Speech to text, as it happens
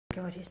Okay,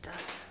 what do you start?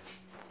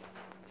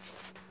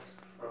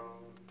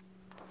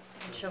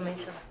 Show me.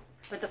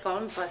 With the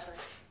phone flashlight.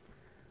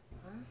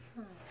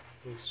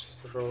 It's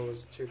just a roll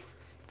as a tube.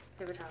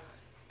 Paper towel.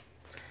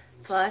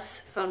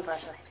 Plus phone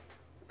flashlight.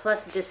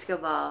 Plus disco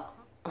ball.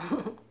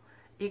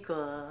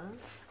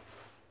 Equals.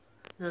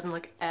 Doesn't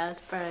look as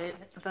bright,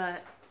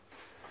 but.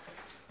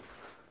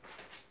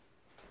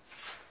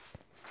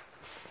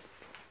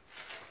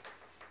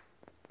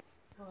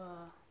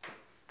 Wow.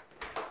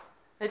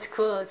 It's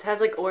cool. It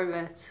has like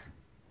orbits.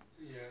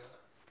 Yeah.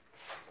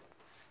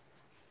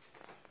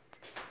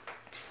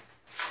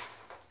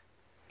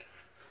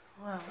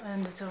 Wow,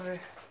 and it's over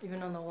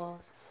even on the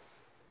walls.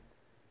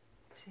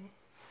 See?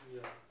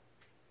 Yeah.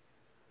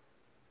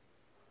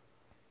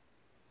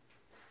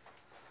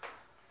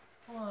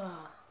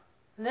 Wow.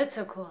 That's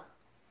so cool.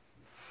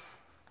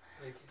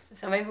 Thank you.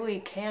 So maybe we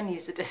can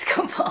use the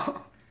disco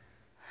ball.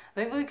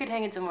 Maybe we could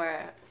hang it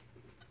somewhere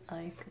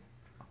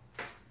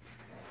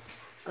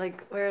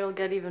like where it'll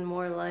get even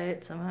more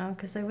light somehow,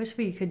 because I wish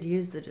we could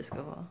use the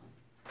disco ball.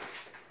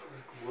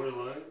 Like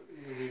more light?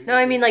 No,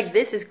 I mean like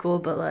this is cool,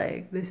 but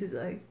like this is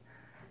like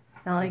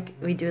not like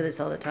we do this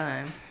all the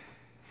time.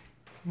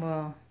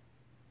 Well,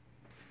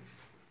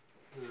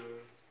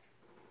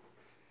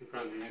 you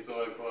can't, you need to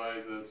like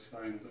light that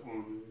shines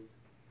only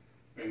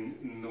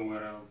and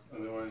nowhere else,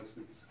 otherwise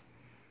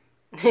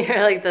it's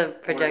you're like the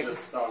or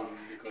just sun,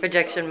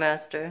 projection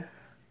master.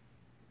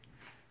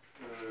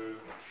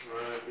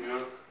 Right, you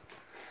know,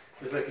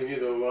 it's like you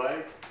need a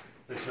light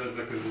that shows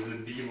like there's a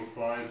beam of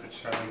light that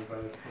shines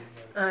like from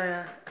Oh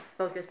yeah,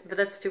 focus. But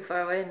that's too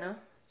far away, no?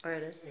 Or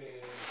it is? and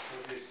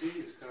what you see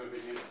is kind of,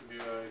 it needs to be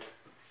like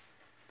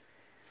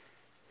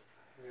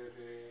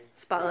very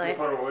Spotlight.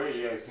 far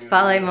away, yes.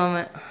 Spotlight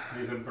moment.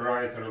 Need a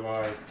brighter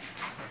light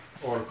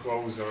or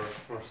closer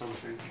or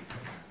something.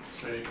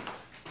 Say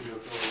you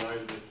have a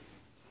light that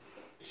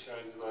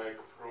shines like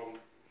from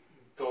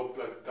top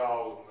like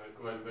down,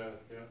 like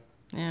that,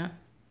 yeah. Yeah.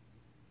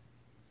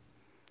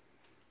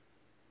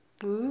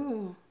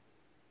 Ooh.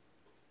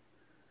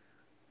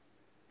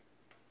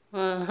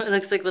 Well, it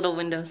looks like little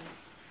windows.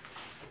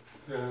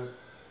 Yeah.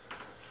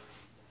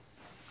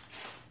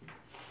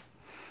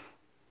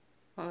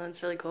 Oh,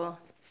 that's really cool.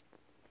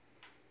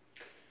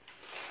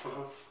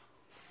 Uh-huh.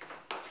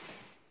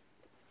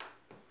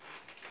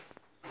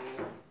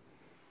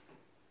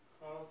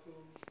 How to?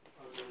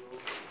 I don't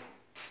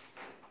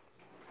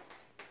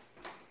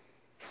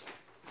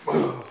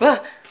know.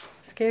 Ah,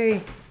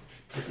 scary.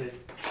 Okay.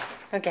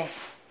 Okay.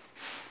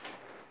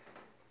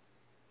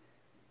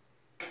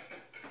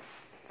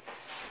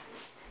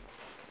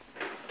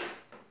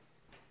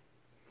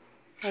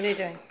 What are you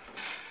doing?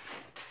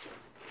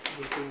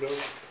 Looking up.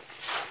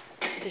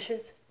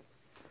 Dishes?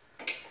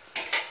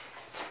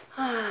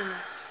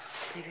 Ah,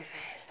 baby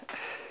face.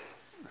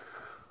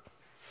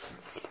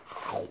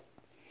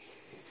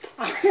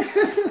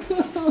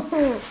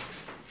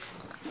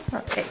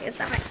 Okay,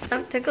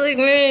 stop tickling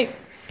me.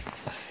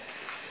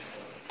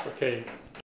 Okay.